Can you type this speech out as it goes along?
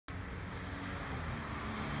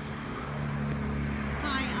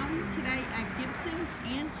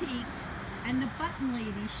Unboxings, Antiques, and the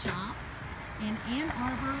ButtonLady shop in Ann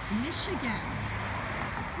Arbor, Michigan.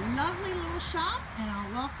 Lovely little shop, and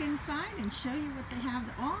I'll walk inside and show you what they have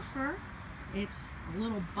to offer. It's a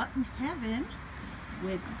little button heaven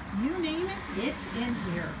with, you name it, it's in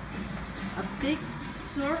here. A big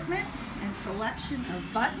assortment and selection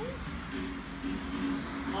of buttons,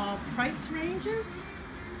 all price ranges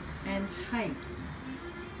and types.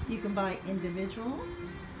 You can buy individual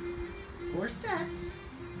or sets,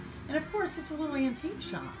 and of course it's a little antique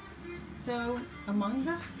shop. So among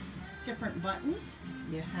the different buttons,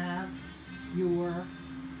 you have your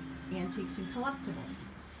antiques and collectible.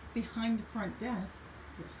 Behind the front desk,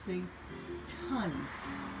 you'll see tons,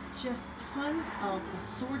 just tons of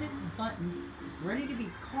assorted buttons ready to be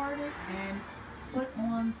carded and put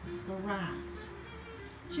on the racks.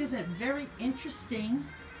 She has a very interesting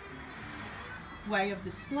way of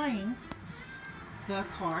displaying the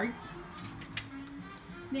cards.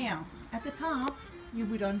 Now, at the top, you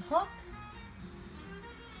would unhook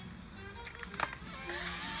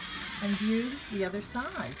and view the other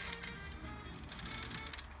side.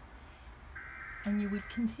 And you would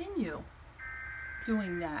continue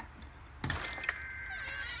doing that.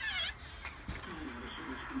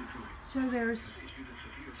 So there's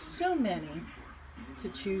so many to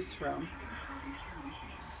choose from.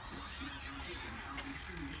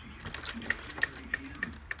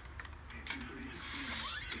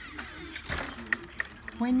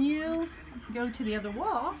 When you go to the other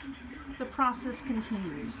wall, the process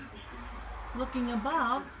continues. Looking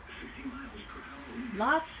above,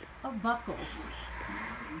 lots of buckles.